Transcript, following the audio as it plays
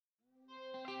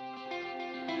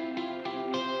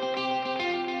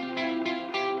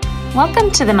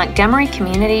Welcome to the Montgomery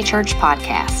Community Church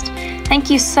Podcast. Thank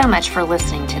you so much for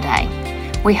listening today.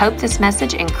 We hope this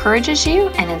message encourages you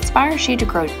and inspires you to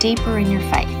grow deeper in your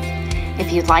faith.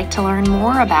 If you'd like to learn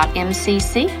more about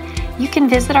MCC, you can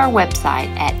visit our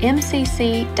website at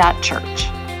mcc.church.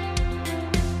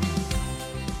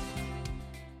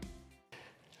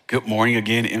 Good morning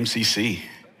again, MCC.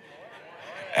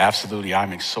 Absolutely,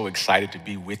 I'm so excited to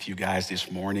be with you guys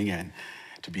this morning and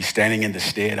to be standing in the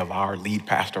stead of our lead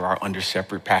pastor, our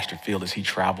under-shepherd, Pastor Phil, as he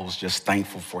travels. Just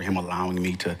thankful for him allowing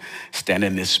me to stand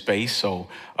in this space. So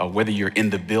whether you're in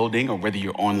the building or whether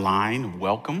you're online,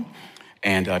 welcome.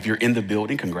 And if you're in the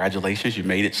building, congratulations, you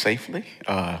made it safely.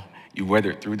 You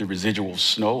weathered through the residual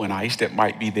snow and ice that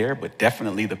might be there, but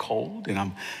definitely the cold. And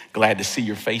I'm glad to see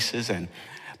your faces. And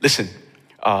listen,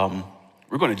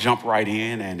 we're going to jump right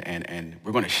in and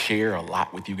we're going to share a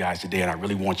lot with you guys today. And I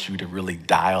really want you to really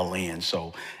dial in.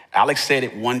 So Alex said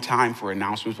it one time for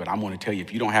announcements, but I'm going to tell you,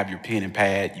 if you don't have your pen and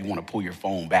pad, you want to pull your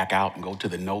phone back out and go to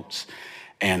the notes.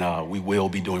 And we will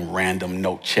be doing random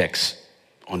note checks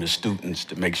on the students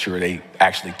to make sure they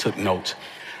actually took notes.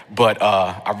 But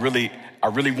I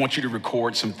really want you to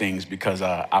record some things because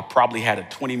I probably had a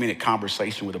 20-minute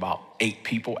conversation with about 8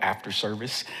 people after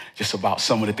service, just about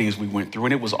some of the things we went through.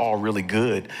 And it was all really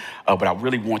good, but I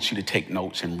really want you to take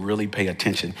notes and really pay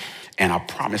attention. And I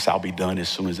promise I'll be done as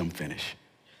soon as I'm finished.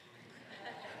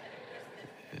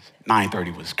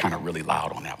 9:30 was kind of really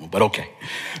loud on that one, but okay.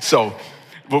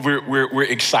 But we're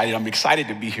excited. I'm excited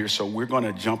to be here. So we're going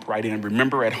to jump right in.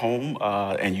 Remember at home,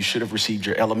 and you should have received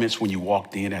your elements when you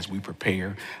walked in as we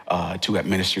prepare to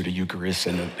administer the Eucharist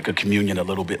and the communion a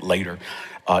little bit later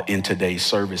in today's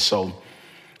service. So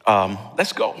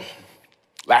let's go.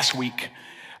 Last week,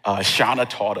 Shauna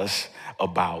taught us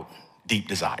about deep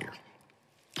desire.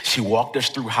 She walked us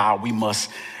through how we must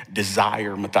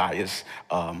desire, Matthias,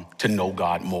 to know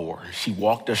God more. She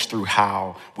walked us through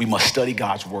how we must study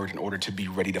God's word in order to be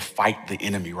ready to fight the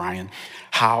enemy, Ryan.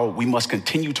 How we must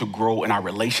continue to grow in our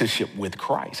relationship with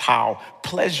Christ. How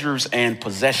pleasures and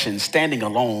possessions standing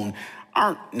alone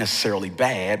aren't necessarily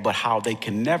bad, but how they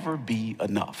can never be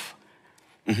enough.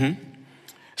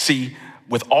 See,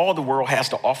 with all the world has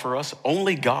to offer us,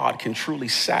 only God can truly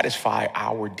satisfy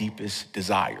our deepest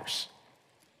desires.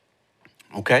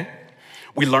 Okay?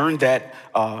 We learned that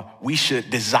we should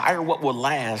desire what will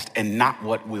last and not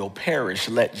what will perish.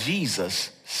 Let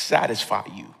Jesus satisfy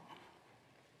you.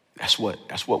 That's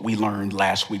what we learned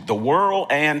last week. The world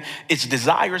and its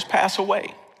desires pass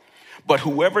away, but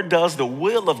whoever does the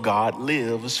will of God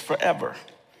lives forever.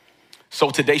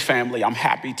 So today, family, I'm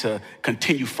happy to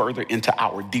continue further into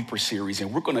our deeper series,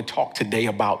 and we're going to talk today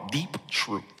about deep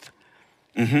truth.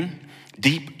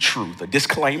 Deep truth. A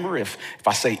disclaimer, if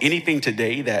I say anything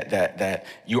today that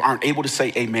you aren't able to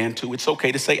say amen to, it's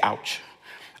okay to say ouch.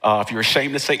 If you're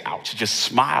ashamed to say ouch, just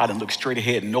smile and look straight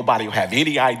ahead and nobody will have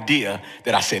any idea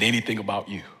that I said anything about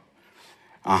you.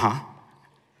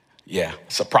 Yeah,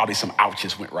 so probably some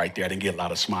ouches went right there. I didn't get a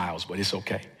lot of smiles, but it's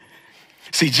okay.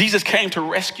 See, Jesus came to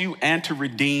rescue and to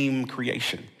redeem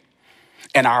creation.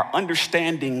 And our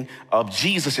understanding of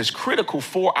Jesus is critical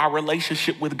for our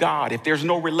relationship with God. If there's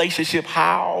no relationship,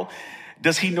 how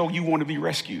does he know you want to be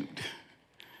rescued?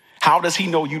 How does he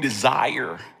know you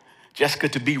desire, Jessica,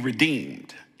 to be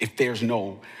redeemed if there's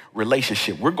no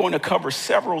relationship? We're going to cover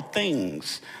several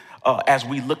things as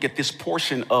we look at this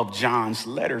portion of John's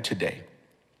letter today.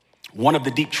 One of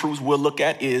the deep truths we'll look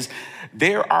at is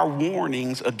there are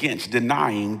warnings against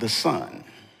denying the Son.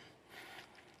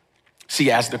 See,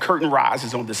 as the curtain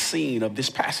rises on the scene of this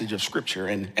passage of scripture,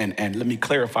 and let me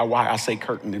clarify why I say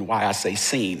curtain and why I say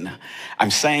scene.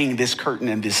 I'm saying this curtain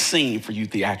and this scene for you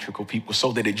theatrical people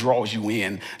so that it draws you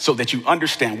in, so that you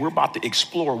understand we're about to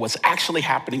explore what's actually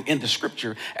happening in the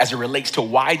scripture as it relates to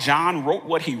why John wrote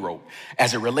what he wrote,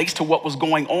 as it relates to what was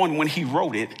going on when he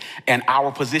wrote it, and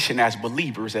our position as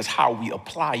believers as how we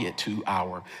apply it to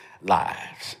our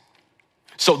lives.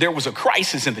 So there was a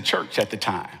crisis in the church at the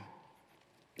time.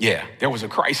 Yeah, there was a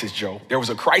crisis, Joe. There was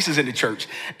a crisis in the church,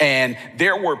 and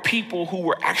there were people who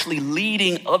were actually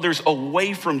leading others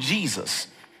away from Jesus,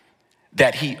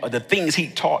 the things he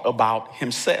taught about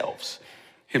himself.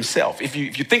 If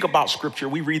you think about scripture,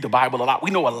 we read the Bible a lot.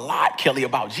 We know a lot, Kelly,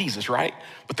 about Jesus, right?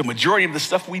 But the majority of the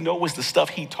stuff we know is the stuff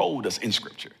he told us in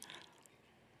scripture.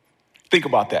 Think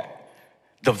about that.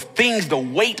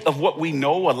 The weight of what we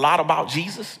know a lot about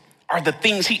Jesus are the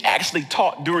things he actually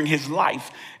taught during his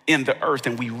life in the earth,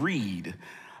 and we read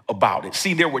about it.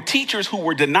 See, there were teachers who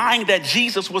were denying that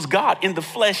Jesus was God in the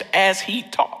flesh as he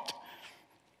taught.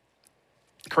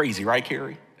 Crazy, right,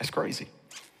 Carrie? That's crazy.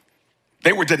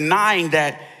 They were denying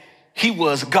that he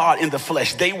was God in the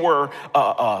flesh. They were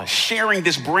sharing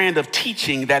this brand of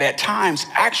teaching that at times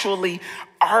actually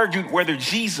argued whether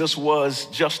Jesus was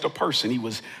just a person. He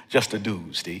was just a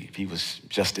dude, Steve. He was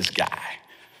just this guy.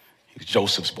 He was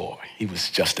Joseph's boy. He was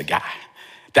just a guy.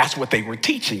 That's what they were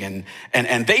teaching.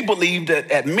 And they believed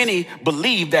that many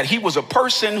believed that he was a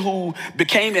person who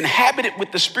became inhabited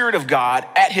with the Spirit of God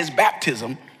at his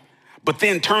baptism, but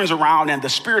then turns around and the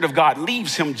Spirit of God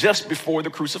leaves him just before the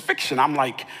crucifixion. I'm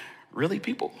like, really,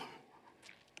 people?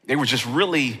 They were just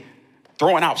really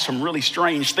throwing out some really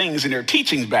strange things in their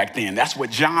teachings back then. That's what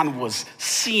John was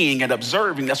seeing and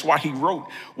observing. That's why he wrote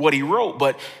what he wrote.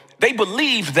 But they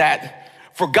believed that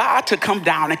for God to come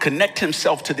down and connect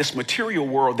himself to this material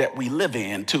world that we live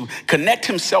in, to connect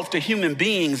himself to human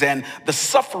beings and the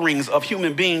sufferings of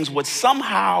human beings would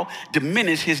somehow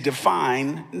diminish his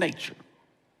divine nature.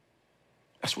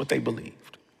 That's what they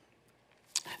believed.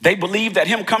 They believed that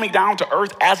him coming down to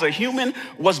earth as a human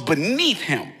was beneath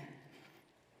him.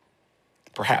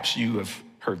 Perhaps you have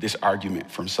heard this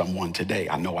argument from someone today.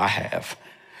 I know I have.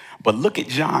 But look at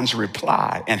John's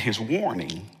reply and his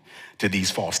warning to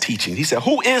these false teachings. He said,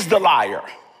 who is the liar?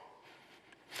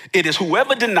 It is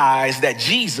whoever denies that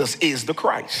Jesus is the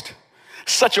Christ.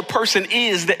 Such a person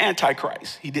is the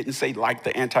Antichrist. He didn't say like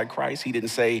the Antichrist. He didn't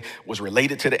say was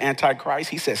related to the Antichrist.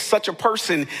 He says such a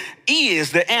person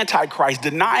is the Antichrist,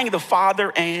 denying the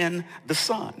Father and the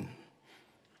Son.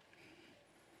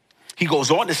 He goes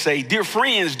on to say, dear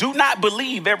friends, do not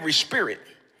believe every spirit,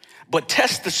 but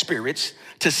test the spirits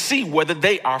to see whether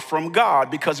they are from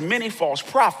God, because many false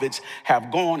prophets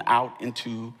have gone out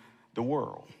into the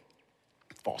world.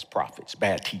 False prophets,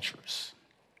 bad teachers.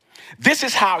 This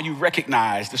is how you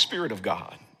recognize the Spirit of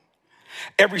God.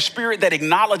 Every spirit that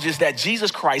acknowledges that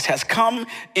Jesus Christ has come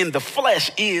in the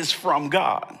flesh is from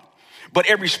God. But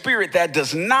every spirit that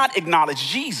does not acknowledge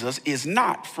Jesus is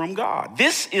not from God.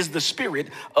 This is the spirit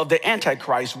of the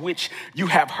Antichrist, which you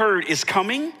have heard is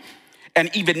coming,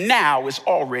 and even now is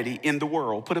already in the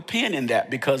world. Put a pin in that,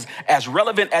 because as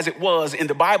relevant as it was in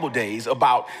the Bible days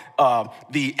about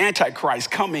the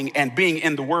Antichrist coming and being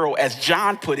in the world, as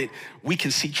John put it, we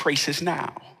can see traces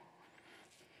now.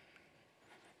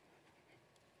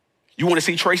 You want to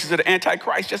see traces of the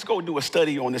Antichrist? Just go do a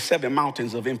study on the 7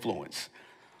 mountains of influence.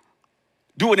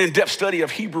 Do an in-depth study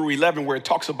of Hebrew 11, where it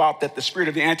talks about that the spirit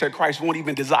of the Antichrist won't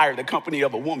even desire the company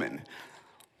of a woman.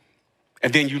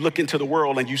 And then you look into the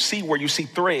world and you see where you see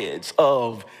threads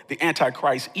of the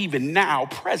Antichrist even now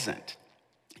present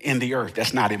in the earth.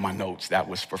 That's not in my notes. That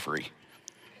was for free.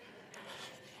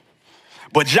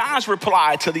 But John's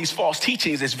reply to these false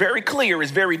teachings is very clear,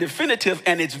 it's very definitive,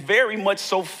 and it's very much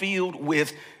so filled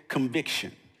with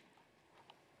conviction.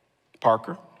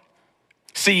 Parker?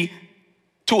 See,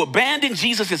 to abandon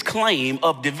Jesus' claim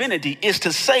of divinity is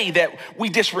to say that we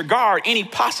disregard any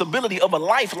possibility of a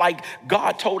life like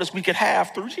God told us we could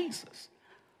have through Jesus.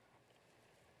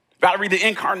 Valerie, the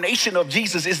incarnation of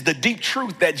Jesus is the deep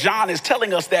truth that John is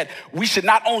telling us that we should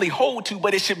not only hold to,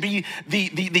 but it should be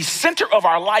the center of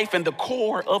our life and the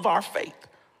core of our faith.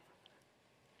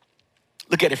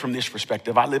 Look at it from this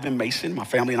perspective. I live in Mason. My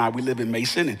family and I, we live in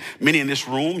Mason. And many in this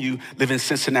room, you live in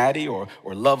Cincinnati or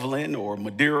Loveland or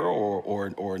Madeira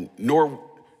or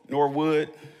Norwood,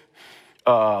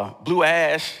 Blue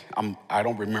Ash. I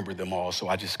don't remember them all, so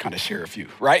I just kind of share a few,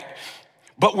 right?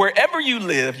 But wherever you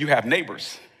live, you have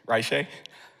neighbors, right, Shay?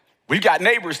 We've got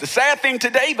neighbors. The sad thing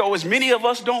today, though, is many of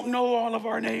us don't know all of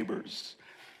our neighbors,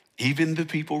 even the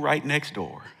people right next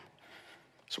door.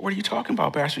 So what are you talking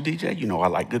about, Pastor DJ? You know I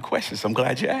like good questions. I'm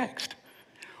glad you asked.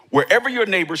 Wherever your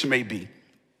neighbors may be,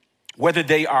 whether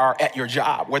they are at your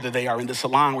job, whether they are in the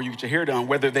salon where you get your hair done,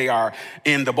 whether they are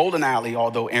in the bowling alley,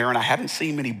 although, Aaron, I haven't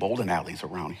seen many bowling alleys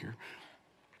around here.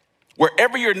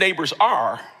 Wherever your neighbors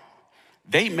are,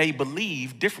 they may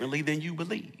believe differently than you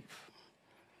believe.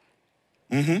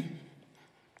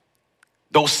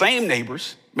 Those same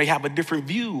neighbors may have a different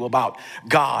view about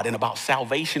God and about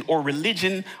salvation or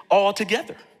religion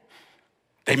altogether.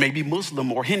 They may be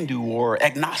Muslim or Hindu or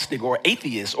agnostic or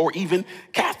atheist or even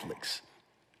Catholics.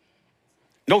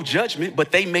 No judgment,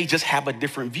 but they may just have a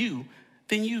different view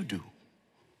than you do.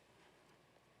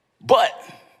 But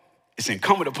it's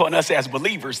incumbent upon us as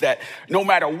believers that no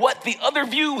matter what the other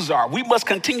views are, we must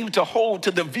continue to hold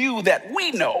to the view that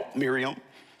we know, Miriam,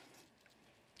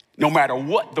 no matter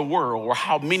what the world or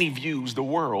how many views the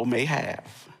world may have.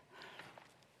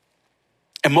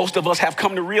 And most of us have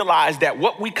come to realize that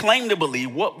what we claim to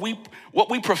believe, what we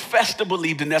profess to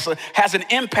believe, Danessa, has an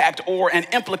impact or an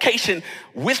implication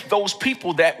with those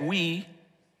people that we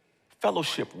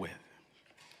fellowship with.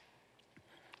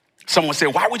 Someone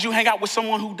said, why would you hang out with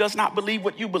someone who does not believe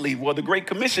what you believe? Well, the Great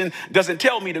Commission doesn't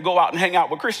tell me to go out and hang out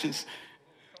with Christians.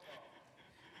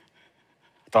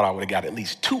 I thought I would have got at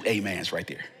least 2 amens right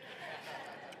there.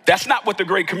 That's not what the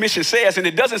Great Commission says, and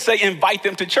it doesn't say invite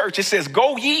them to church. It says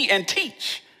go ye and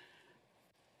teach.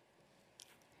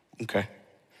 Okay.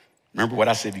 Remember what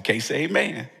I said, if you can't say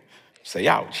amen, say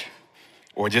ouch.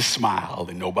 Or just smile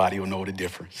and nobody will know the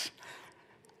difference.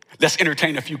 Let's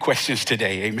entertain a few questions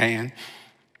today, amen.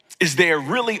 Is there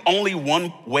really only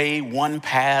one way, one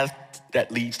path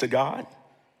that leads to God?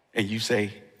 And you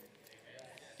say,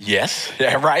 yes,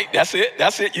 yeah, right, that's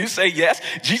it, you say yes.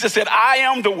 Jesus said, I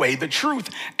am the way, the truth,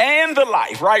 and the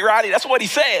life, right, Roddy? That's what he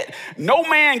said. No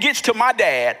man gets to my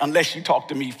dad unless you talk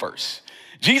to me first.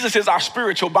 Jesus is our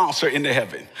spiritual bouncer into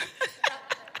heaven.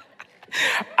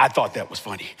 I thought that was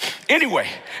funny. Anyway,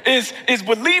 is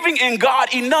believing in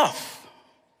God enough?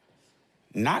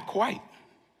 Not quite.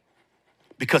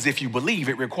 Because if you believe,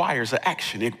 it requires an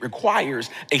action. It requires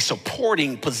a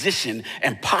supporting position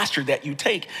and posture that you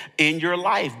take in your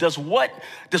life. Does what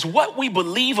we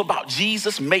believe about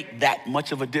Jesus make that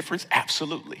much of a difference?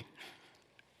 Absolutely.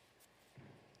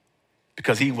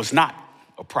 Because he was not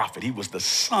a prophet. He was the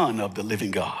Son of the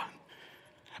living God.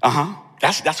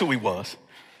 That's who he was.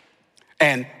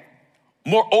 And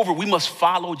moreover, we must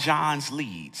follow John's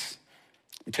leads.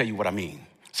 Let me tell you what I mean.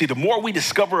 See, the more we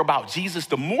discover about Jesus,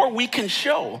 the more we can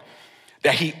show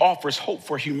that he offers hope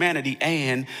for humanity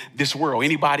and this world.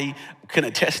 Anybody can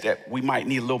attest that we might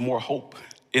need a little more hope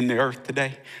in the earth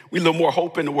today. We need a little more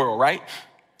hope in the world, right?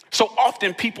 So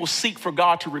often people seek for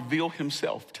God to reveal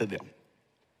himself to them.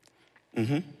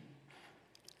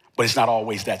 But it's not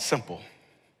always that simple.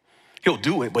 He'll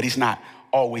do it, but he's not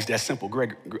always that simple.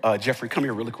 Jeffrey, come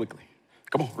here really quickly.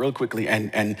 Come on, really quickly.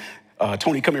 And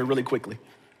Tony, come here really quickly.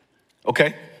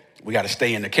 Okay? We got to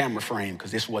stay in the camera frame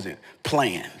because this wasn't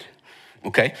planned.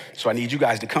 Okay? So I need you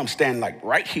guys to come stand like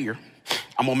right here.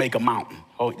 I'm going to make a mountain.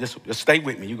 Oh, just stay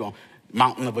with me. You're going to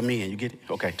mountain of a man. You get it?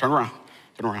 Okay, turn around.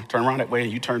 Turn around that way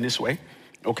and you turn this way.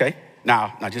 Okay?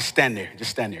 Now just stand there.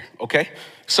 Just stand there. Okay?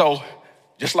 So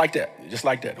just like that.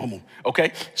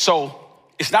 Okay? So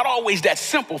it's not always that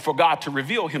simple for God to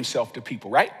reveal himself to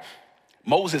people, right?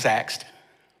 Moses asked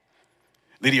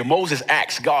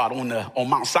God on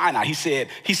Mount Sinai.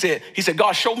 He said,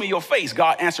 God, show me your face.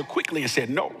 God answered quickly and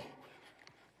said, no,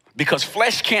 because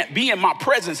flesh can't be in my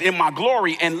presence, in my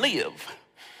glory and live.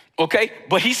 Okay.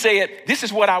 But he said, this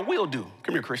is what I will do.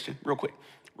 Come here, Christian, real quick.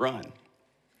 Run.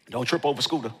 Don't trip over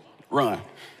Scooter. Run.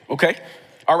 Okay.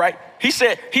 All right. He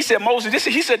said, Moses,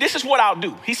 this is what I'll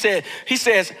do. He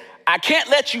says, I can't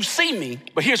let you see me,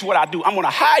 but here's what I do. I'm going to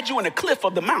hide you in the cliff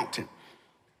of the mountain.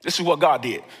 This is what God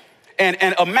did. And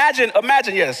imagine,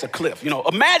 yeah, it's a cliff.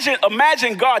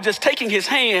 Imagine God just taking his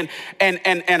hand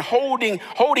and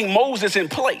holding Moses in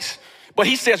place. But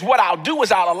he says, what I'll do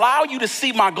is I'll allow you to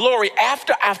see my glory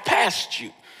after I've passed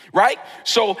you. Right?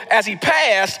 So as he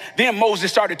passed, then Moses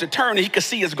started to turn and he could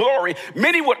see his glory.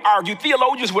 Many would argue,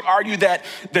 theologians would argue that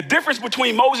the difference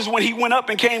between Moses when he went up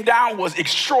and came down was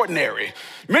extraordinary.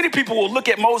 Many people will look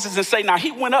at Moses and say, now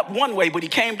he went up one way, but he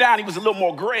came down, he was a little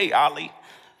more gray, Ali.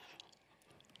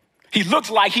 He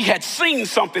looked like he had seen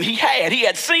something. He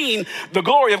had seen the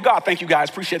glory of God. Thank you guys,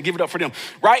 appreciate it, give it up for them,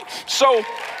 right? So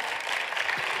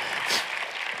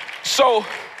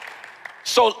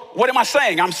what am I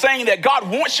saying? I'm saying that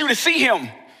God wants you to see him,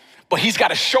 but he's got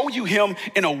to show you him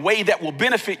in a way that will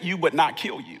benefit you but not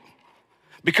kill you.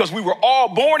 Because we were all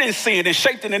born in sin and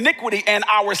shaped in iniquity, and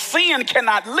our sin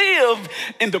cannot live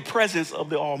in the presence of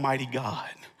the Almighty God.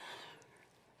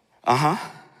 My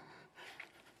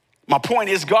point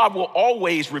is, God will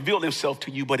always reveal himself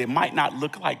to you, but it might not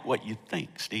look like what you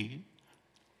think, Steve.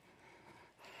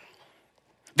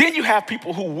 Then you have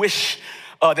people who wish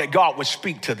that God would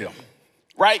speak to them.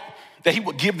 Right? That he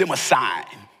would give them a sign,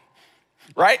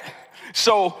 right?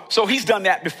 So he's done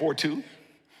that before too.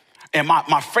 And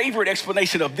my favorite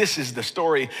explanation of this is the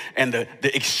story and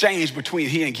the exchange between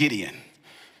he and Gideon.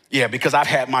 Yeah, because I've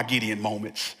had my Gideon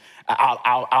moments.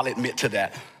 I'll admit to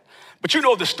that. But you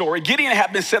know the story. Gideon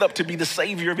had been set up to be the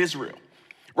savior of Israel,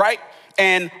 right?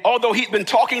 And although he'd been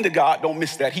talking to God, don't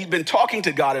miss that. He'd been talking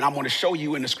to God, and I'm going to show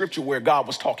you in the scripture where God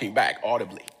was talking back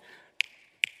audibly.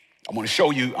 I'm going to show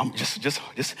you.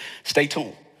 Just stay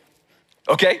tuned.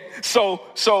 Okay? So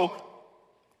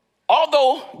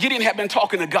although Gideon had been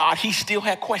talking to God, he still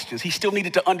had questions. He still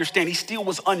needed to understand. He still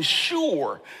was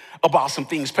unsure about some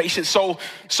things, patience.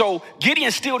 So Gideon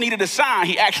still needed a sign.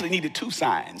 He actually needed 2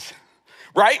 signs,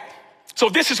 right? So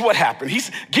this is what happened.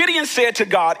 Gideon said to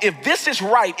God, if this is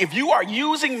right, if you are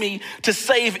using me to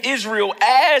save Israel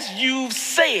as you've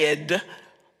said,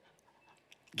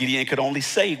 Gideon could only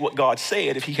say what God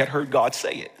said if he had heard God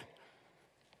say it.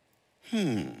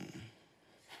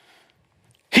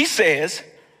 He says,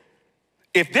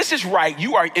 if this is right,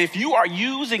 if you are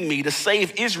using me to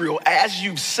save Israel as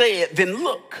you've said, then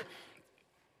look,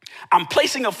 I'm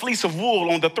placing a fleece of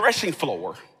wool on the threshing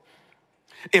floor.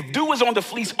 If dew is on the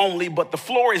fleece only, but the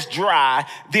floor is dry,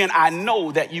 then I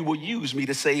know that you will use me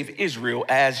to save Israel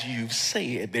as you've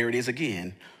said. There it is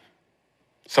again.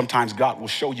 Sometimes God will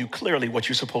show you clearly what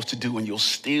you're supposed to do, and you'll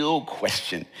still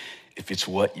question if it's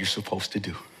what you're supposed to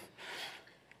do.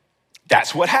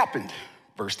 That's what happened.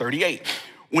 Verse 38.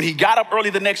 When he got up early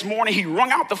the next morning, he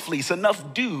wrung out the fleece,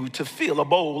 enough dew to fill a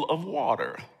bowl of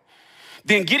water.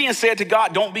 Then Gideon said to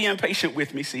God, don't be impatient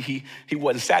with me. See, he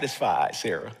wasn't satisfied,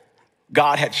 Sarah.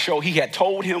 He had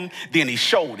told him, then he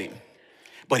showed him,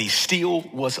 but he still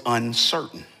was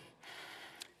uncertain.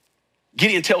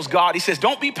 Gideon tells God, he says,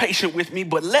 don't be patient with me,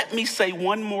 but let me say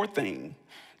one more thing.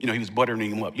 You know, he was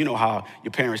buttering him up. You know how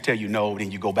your parents tell you no,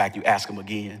 then you go back, you ask them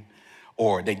again.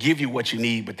 Or they give you what you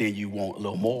need, but then you want a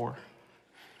little more.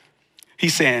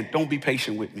 He's saying, don't be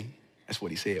patient with me. That's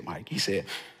what he said, Mike. He said,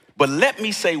 but let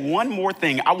me say one more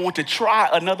thing. I want to try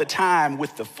another time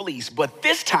with the fleece, but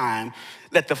this time,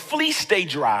 let the fleece stay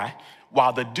dry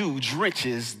while the dew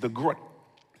drenches the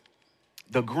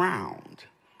ground.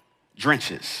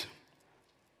 Drenches.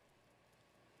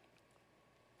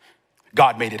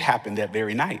 God made it happen that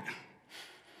very night.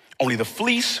 Only the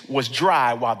fleece was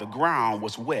dry while the ground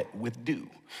was wet with dew.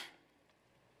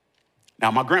 Now,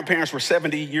 my grandparents were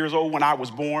 70 years old when I was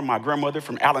born. My grandmother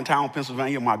from Allentown,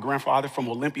 Pennsylvania. My grandfather from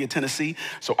Olympia, Tennessee.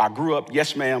 So I grew up,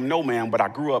 yes ma'am, no ma'am, but I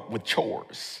grew up with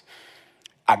chores.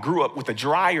 I grew up with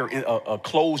a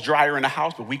clothes dryer in the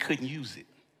house, but we couldn't use it.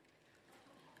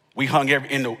 We hung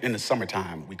in the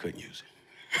summertime, we couldn't use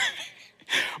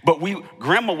it. But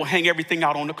grandma would hang everything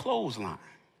out on the clothesline.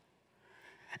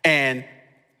 And,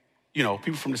 you know,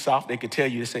 people from the South, they could tell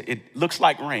you, they say, it looks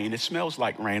like rain, it smells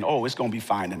like rain. Oh, it's gonna be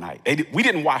fine tonight. We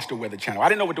didn't watch the Weather Channel. I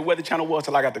didn't know what the Weather Channel was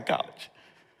till I got to college.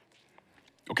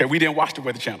 Okay, we didn't watch the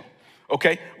Weather Channel.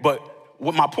 Okay, but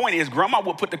what my point is, grandma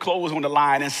would put the clothes on the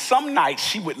line, and some nights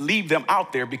she would leave them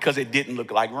out there because it didn't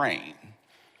look like rain.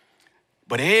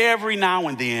 But every now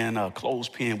and then, a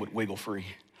clothespin would wiggle free.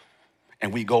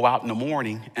 And we go out in the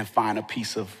morning and find a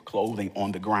piece of clothing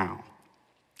on the ground.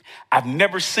 I've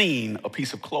never seen a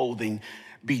piece of clothing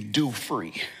be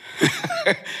dew-free.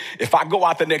 If I go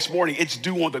out the next morning, it's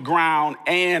dew on the ground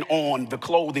and on the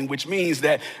clothing, which means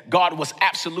that God was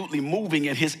absolutely moving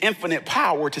in his infinite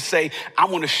power to say, I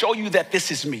want to show you that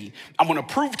this is me. I want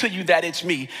to prove to you that it's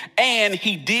me. And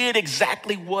he did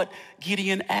exactly what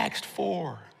Gideon asked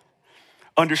for.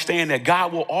 Understand that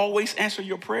God will always answer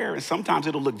your prayer, and sometimes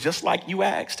it'll look just like you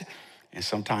asked, and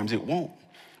sometimes it won't.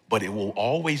 But it will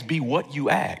always be what you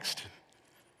asked.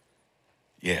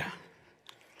 Yeah.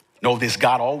 Know this,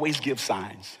 God always gives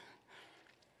signs.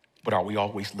 But are we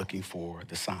always looking for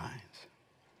the signs?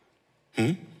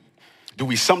 Do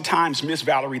we sometimes miss,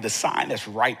 Valerie, the sign that's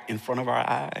right in front of our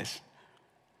eyes?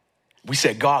 We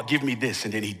said, God, give me this,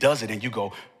 and then he does it, and you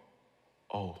go,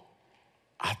 oh,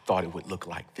 I thought it would look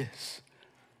like this.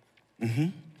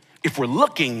 If we're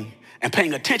looking and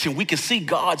paying attention, we can see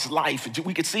God's life.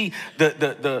 We can see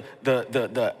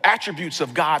the attributes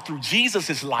of God through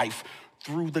Jesus' life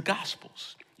through the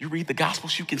Gospels. You read the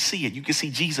Gospels, you can see it. You can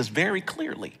see Jesus very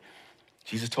clearly.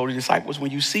 Jesus told his disciples, when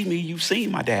you see me, you've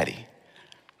seen my daddy.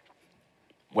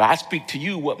 Well, I speak to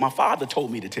you what my Father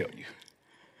told me to tell you.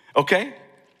 Okay?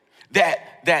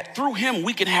 That through him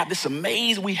we can have this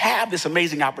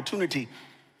amazing opportunity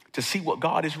to see what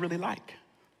God is really like.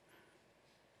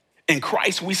 In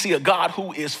Christ, we see a God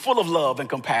who is full of love and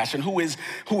compassion, who is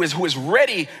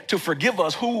ready to forgive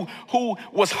us, who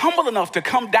was humble enough to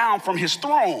come down from his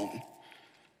throne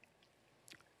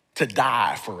to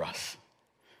die for us,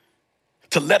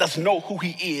 to let us know who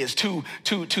he is, to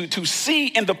see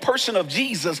in the person of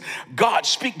Jesus, God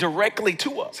speak directly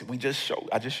to us. I just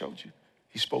showed you.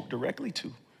 He spoke directly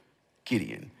to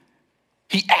Gideon.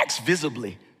 He acts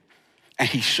visibly, and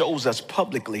he shows us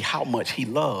publicly how much he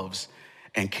loves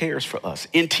and cares for us.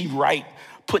 N.T. Wright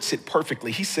puts it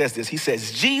perfectly. He says this. He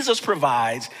says, Jesus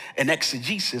provides an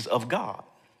exegesis of God.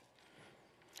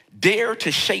 Dare to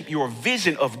shape your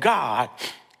vision of God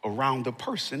around the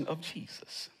person of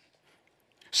Jesus.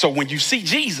 So when you see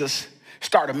Jesus,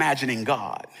 start imagining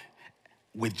God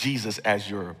with Jesus as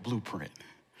your blueprint.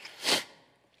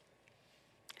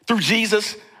 Through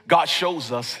Jesus, God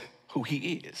shows us who he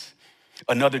is.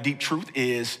 Another deep truth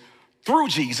is, through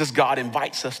Jesus, God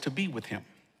invites us to be with him.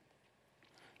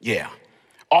 Yeah.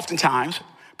 Oftentimes,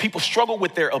 People struggle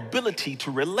with their ability to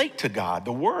relate to God.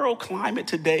 The world climate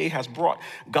today has brought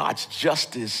God's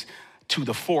justice to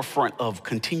the forefront of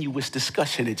continuous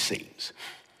discussion, it seems.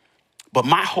 But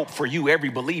my hope for you, every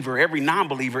believer, every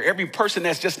non-believer, every person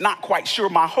that's just not quite sure,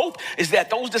 my hope is that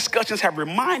those discussions have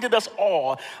reminded us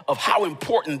all of how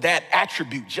important that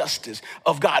attribute, justice,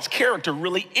 of God's character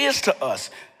really is to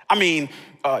us. I mean,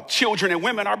 children and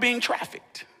women are being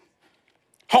trafficked.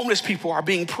 Homeless people are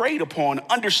being preyed upon.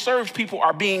 Underserved people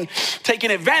are being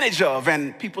taken advantage of.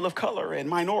 And people of color and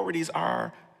minorities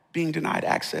are being denied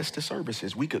access to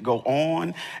services. We could go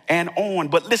on and on.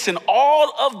 But listen,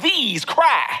 all of these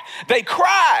cry. They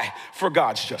cry for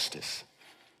God's justice.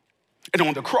 And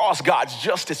on the cross, God's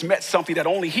justice met something that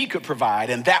only he could provide,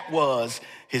 and that was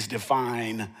his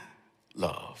divine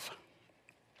love.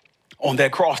 On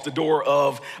that cross, the door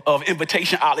of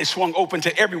invitation oddly swung open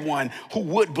to everyone who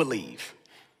would believe.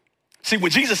 See,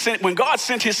 when God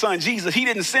sent his son Jesus, he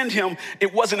didn't send him,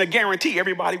 it wasn't a guarantee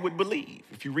everybody would believe.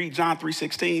 If you read John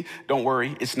 3:16, don't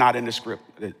worry, it's not in the script.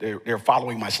 They're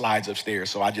following my slides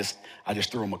upstairs, so I just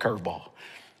threw them a curveball.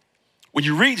 When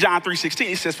you read John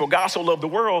 3:16, it says, for God so loved the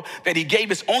world that he gave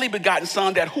his only begotten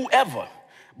son that whoever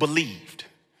believed.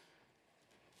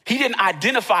 He didn't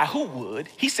identify who would,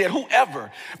 he said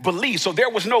whoever believed. So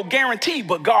there was no guarantee,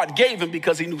 but God gave him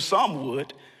because he knew some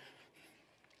would.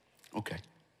 Okay.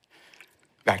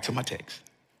 Back to my text.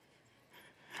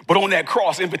 But on that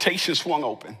cross, invitation swung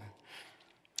open.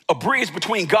 A bridge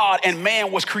between God and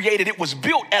man was created. It was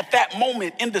built at that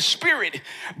moment in the spirit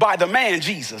by the man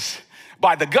Jesus,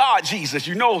 by the God Jesus.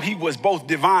 You know, he was both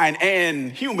divine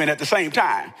and human at the same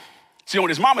time. See, on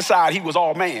his mama's side, he was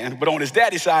all man, but on his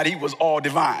daddy's side, he was all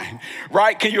divine,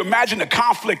 right? Can you imagine the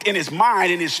conflict in his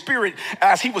mind, in his spirit,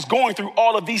 as he was going through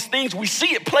all of these things? We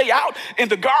see it play out in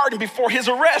the garden before his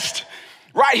arrest.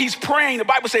 Right, he's praying. The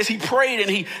Bible says he prayed and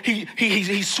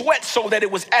he sweat so that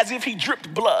it was as if he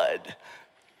dripped blood.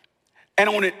 And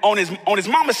on his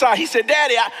mama's side, he said,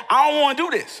 Daddy, I don't want to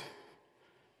do this.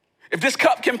 If this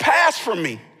cup can pass from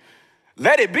me,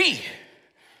 let it be.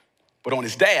 But on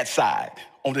his dad's side,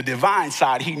 on the divine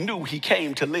side, he knew he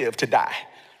came to live, to die.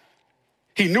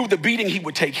 He knew the beating he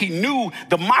would take. He knew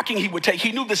the mocking he would take.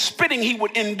 He knew the spitting he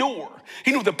would endure.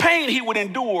 He knew the pain he would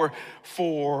endure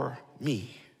for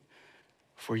me.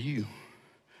 For you,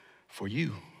 for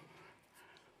you.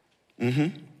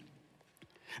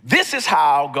 This is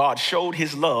how God showed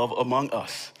his love among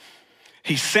us.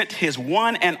 He sent his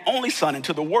one and only son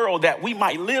into the world that we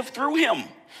might live through him.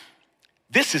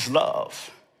 This is love.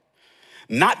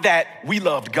 Not that we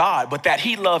loved God, but that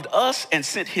he loved us and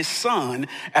sent his son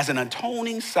as an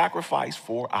atoning sacrifice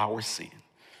for our sin.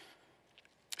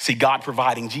 See, God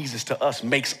providing Jesus to us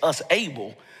makes us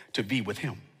able to be with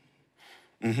him.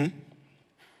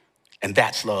 And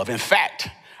that's love. In fact,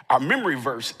 our memory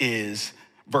verse is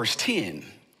verse 10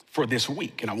 for this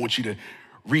week. And I want you to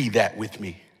read that with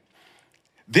me.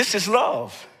 This is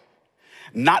love.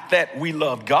 Not that we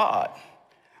loved God,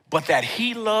 but that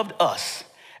he loved us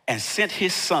and sent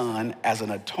his son as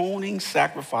an atoning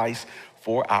sacrifice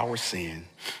for our sin.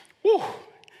 Whew.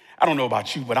 I don't know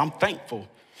about you, but I'm thankful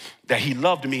that he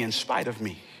loved me in spite of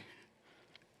me.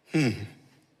 That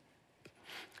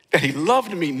he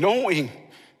loved me knowing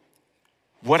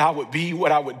what I would be,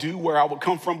 what I would do, where I would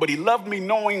come from, but he loved me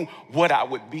knowing what I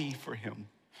would be for him.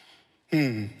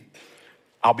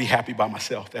 I'll be happy by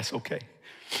myself, that's okay.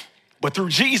 But through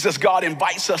Jesus, God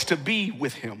invites us to be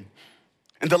with him.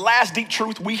 And the last deep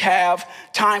truth we have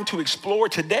time to explore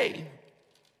today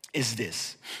is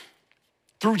this.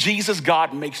 Through Jesus,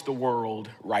 God makes the world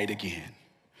right again.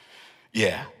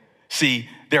 Yeah. See,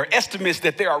 there are estimates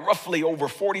that there are roughly over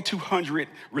 4,200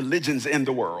 religions in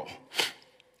the world.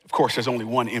 Of course, there's only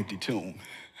one empty tomb.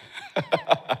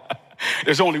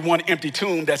 There's only one empty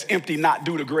tomb that's empty not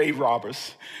due to grave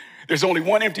robbers. There's only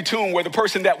one empty tomb where the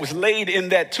person that was laid in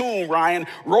that tomb, Ryan,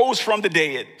 rose from the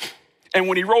dead. And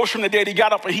when he rose from the dead, he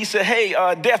got up and he said, hey,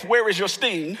 death, where is your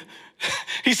sting?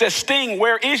 He said, sting,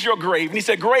 where is your grave? And he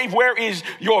said, grave, where is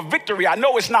your victory? I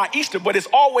know it's not Easter, but it's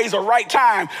always a right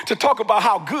time to talk about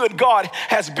how good God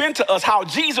has been to us, how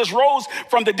Jesus rose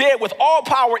from the dead with all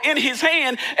power in his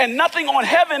hand, and nothing on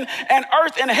heaven and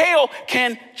earth and hell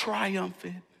can triumph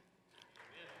it.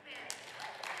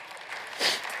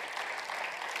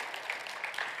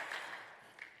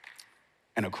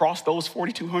 And across those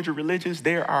 4,200 religions,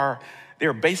 there are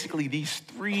basically these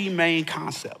three main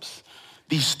concepts.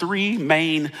 These three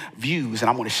main views, and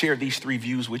I want to share these three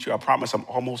views with you. I promise I'm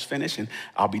almost finished, and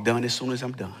I'll be done as soon as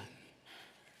I'm done.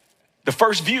 The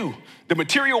first view, the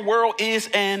material world is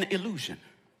an illusion.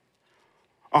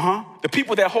 The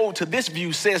people that hold to this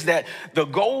view says that the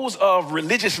goals of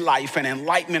religious life and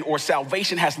enlightenment or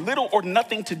salvation has little or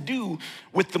nothing to do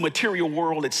with the material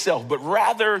world itself, but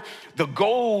rather the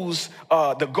goal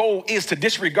is to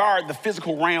disregard the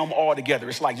physical realm altogether.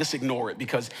 It's like, just ignore it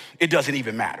because it doesn't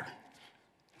even matter.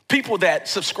 People that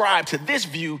subscribe to this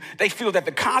view, they feel that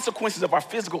the consequences of our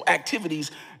physical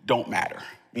activities don't matter.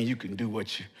 I mean, you can do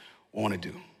what you want to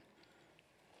do,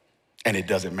 and it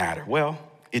doesn't matter. Well,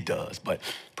 it does, but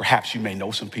perhaps you may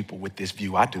know some people with this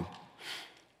view. I do.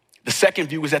 The second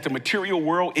view is that the material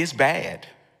world is bad.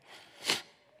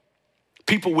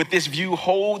 People with this view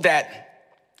hold that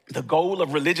the goal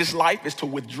of religious life is to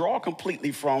withdraw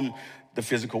completely from the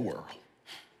physical world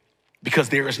because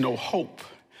there is no hope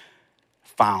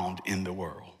found in the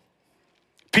world.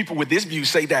 People with this view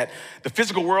say that the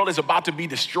physical world is about to be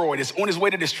destroyed. It's on its way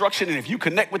to destruction, and if you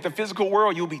connect with the physical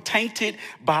world, you'll be tainted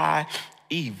by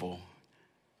evil.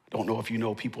 Don't know if you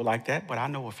know people like that, but I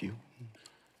know a few.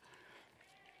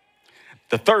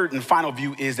 The third and final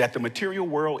view is that the material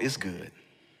world is good.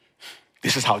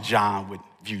 This is how John would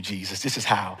view Jesus. This is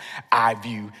how I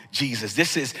view Jesus.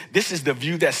 This is the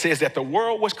view that says that the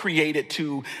world was created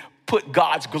to put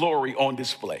God's glory on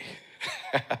display.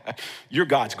 You're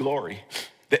God's glory.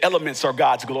 The elements are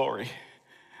God's glory.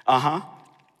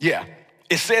 Yeah.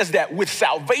 It says that with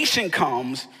salvation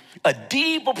comes a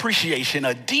deep appreciation,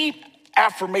 a deep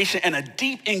affirmation, and a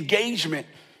deep engagement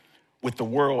with the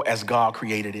world as God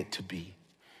created it to be.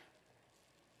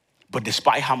 But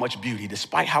despite how much beauty,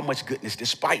 despite how much goodness,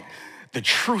 despite the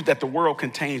truth that the world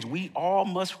contains, we all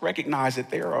must recognize that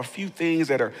there are a few things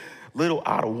that are a little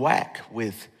out of whack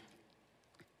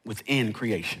within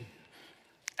creation.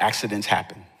 Accidents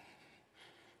happen.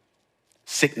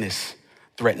 Sickness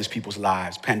threatens people's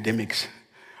lives. Pandemics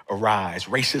arise.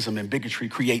 Racism and bigotry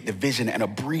create division and a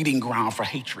breeding ground for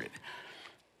hatred.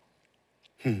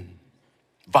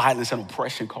 Violence and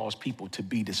oppression cause people to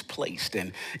be displaced,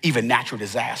 and even natural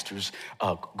disasters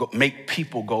make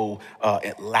people go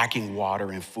lacking water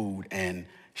and food and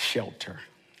shelter.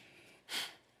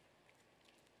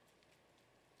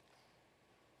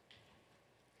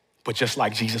 But just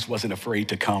like Jesus wasn't afraid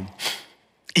to come,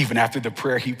 even after the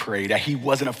prayer he prayed, that he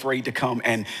wasn't afraid to come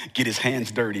and get his hands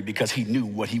dirty because he knew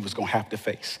what he was going to have to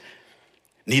face.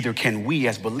 Neither can we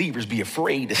as believers be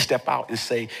afraid to step out and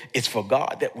say, it's for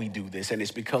God that we do this, and it's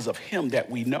because of him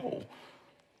that we know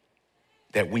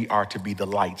that we are to be the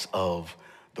lights of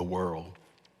the world.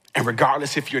 And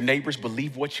regardless if your neighbors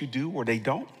believe what you do or they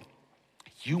don't,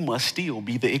 you must still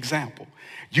be the example.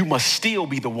 You must still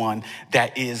be the one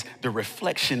that is the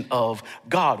reflection of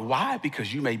God. Why?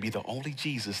 Because you may be the only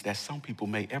Jesus that some people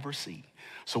may ever see.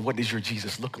 So what does your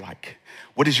Jesus look like?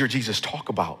 What does your Jesus talk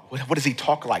about? What does he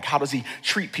talk like? How does he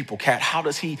treat people, Kat? How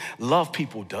does he love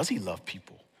people? Does he love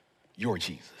people? Your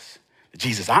Jesus. The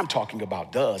Jesus I'm talking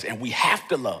about does, and we have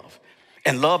to love.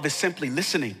 And love is simply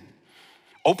listening,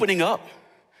 opening up,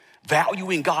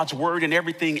 valuing God's word and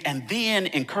everything, and then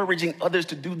encouraging others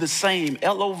to do the same.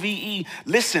 LOVE,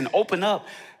 listen, open up,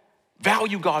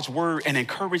 value God's word, and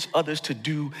encourage others to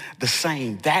do the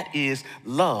same. That is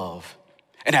love.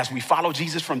 And as we follow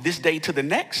Jesus from this day to the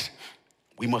next,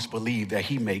 we must believe that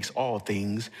he makes all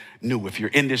things new. If you're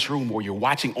in this room or you're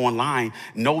watching online,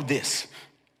 know this.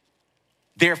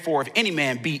 Therefore, if any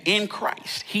man be in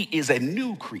Christ, he is a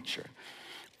new creature.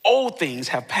 Old things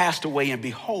have passed away, and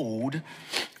behold,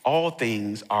 all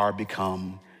things are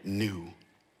become new.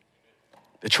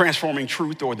 The transforming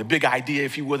truth, or the big idea,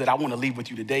 if you will, that I want to leave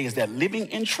with you today is that living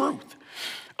in truth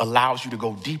allows you to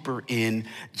go deeper in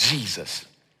Jesus.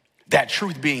 That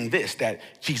truth being this, that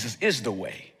Jesus is the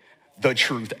way, the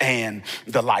truth, and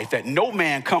the life, that no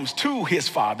man comes to his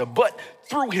Father but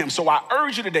through him. So I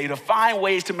urge you today to find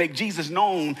ways to make Jesus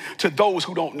known to those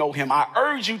who don't know him. I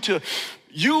urge you to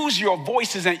use your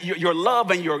voices and your love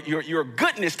and your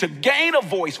goodness to gain a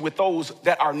voice with those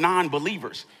that are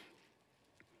non-believers.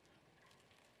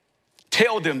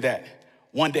 Tell them that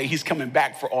one day he's coming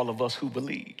back for all of us who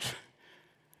believe.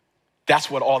 That's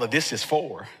what all of this is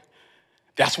for.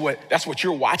 That's what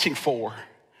you're watching for.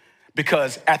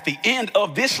 Because at the end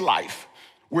of this life,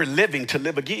 we're living to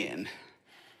live again.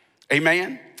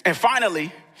 Amen? And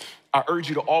finally, I urge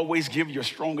you to always give your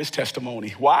strongest testimony.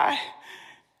 Why?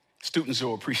 Students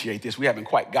will appreciate this. We haven't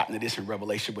quite gotten to this in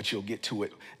Revelation, but you'll get to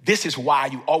it. This is why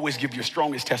you always give your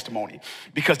strongest testimony.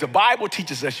 Because the Bible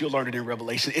teaches us, you'll learn it in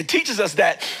Revelation, it teaches us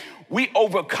that we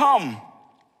overcome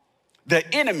the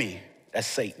enemy, that's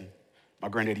Satan. My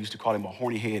granddaddy used to call him a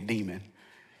horny head demon.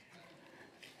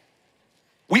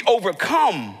 We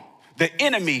overcome the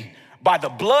enemy by the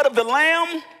blood of the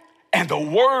Lamb and the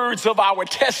words of our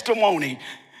testimony.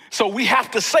 So we have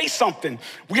to say something.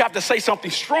 We have to say something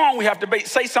strong. We have to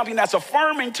say something that's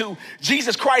affirming to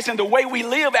Jesus Christ and the way we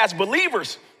live as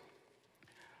believers,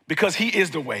 because he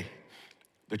is the way,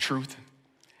 the truth,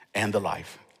 and the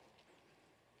life.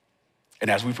 And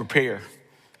as we prepare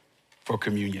for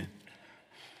communion,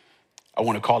 I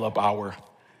want to call up our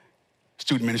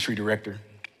student ministry director,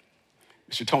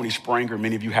 Mr. Tony Spranger.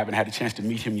 Many of you haven't had a chance to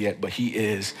meet him yet, but he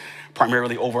is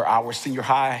primarily over our senior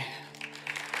high.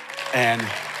 And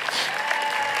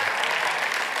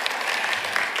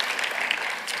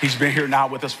he's been here now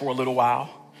with us for a little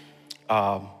while,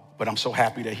 but I'm so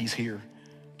happy that he's here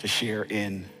to share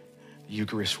in the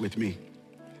Eucharist with me.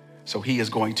 So he is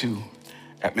going to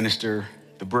administer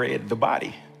the bread, the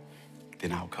body,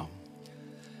 then I'll come.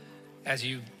 As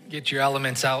you get your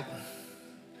elements out,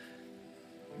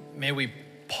 may we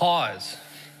pause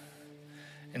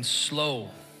and slow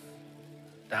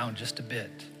down just a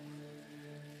bit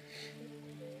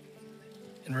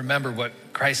and remember what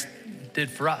Christ did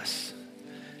for us.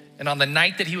 And on the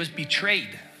night that he was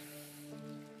betrayed,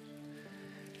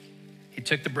 he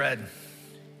took the bread,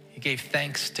 he gave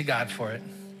thanks to God for it,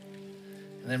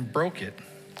 and then broke it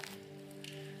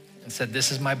and said,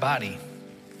 "This is my body,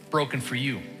 broken for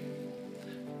you.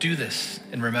 Do this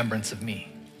in remembrance of me."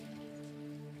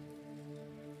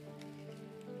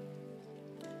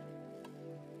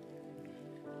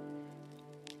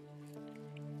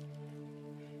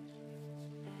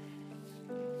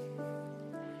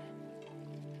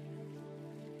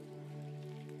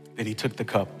 Then he took the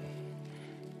cup.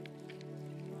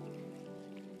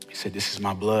 He said, "This is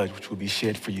my blood, which will be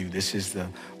shed for you. This is the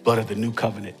blood of the new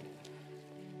covenant.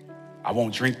 I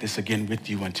won't drink this again with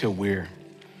you until we're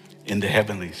in the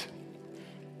heavenlies."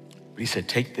 But he said,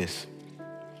 "Take this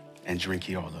and drink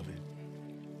ye all of it."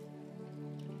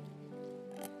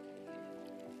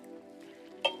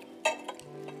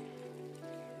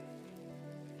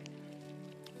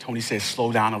 Tony says,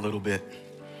 slow down a little bit,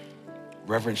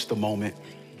 reverence the moment,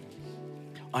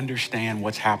 understand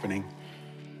what's happening.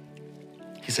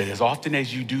 He said, as often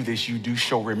as you do this, you do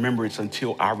show remembrance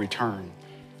until I return.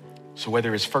 So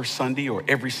whether it's first Sunday or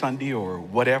every Sunday or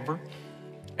whatever,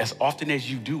 as often as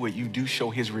you do it, you do show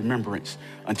his remembrance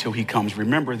until he comes.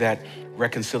 Remember that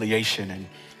reconciliation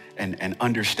and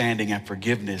understanding and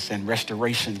forgiveness and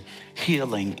restoration,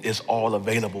 healing is all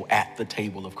available at the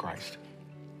table of Christ.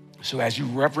 So as you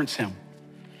reverence him,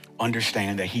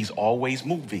 understand that he's always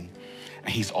moving and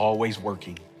he's always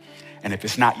working. And if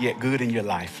it's not yet good in your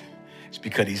life, it's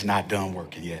because he's not done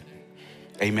working yet.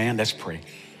 Amen. Let's pray.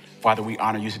 Father, we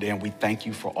honor you today and we thank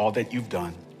you for all that you've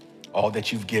done, all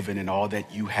that you've given, and all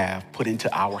that you have put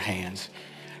into our hands.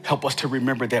 Help us to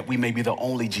remember that we may be the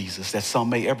only Jesus that some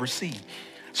may ever see.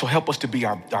 So help us to be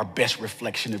our best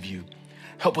reflection of you.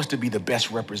 Help us to be the best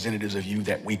representatives of you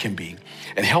that we can be.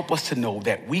 And help us to know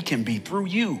that we can be, through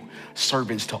you,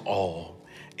 servants to all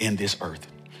in this earth.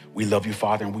 We love you,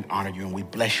 Father, and we honor you, and we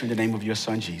bless you in the name of your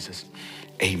Son, Jesus.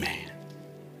 Amen.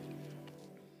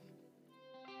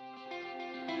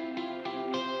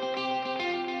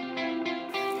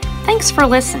 Thanks for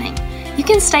listening. You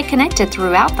can stay connected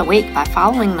throughout the week by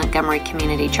following Montgomery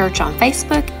Community Church on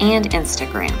Facebook and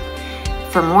Instagram.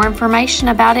 For more information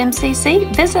about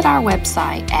MCC, visit our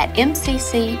website at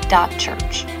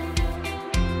mcc.church.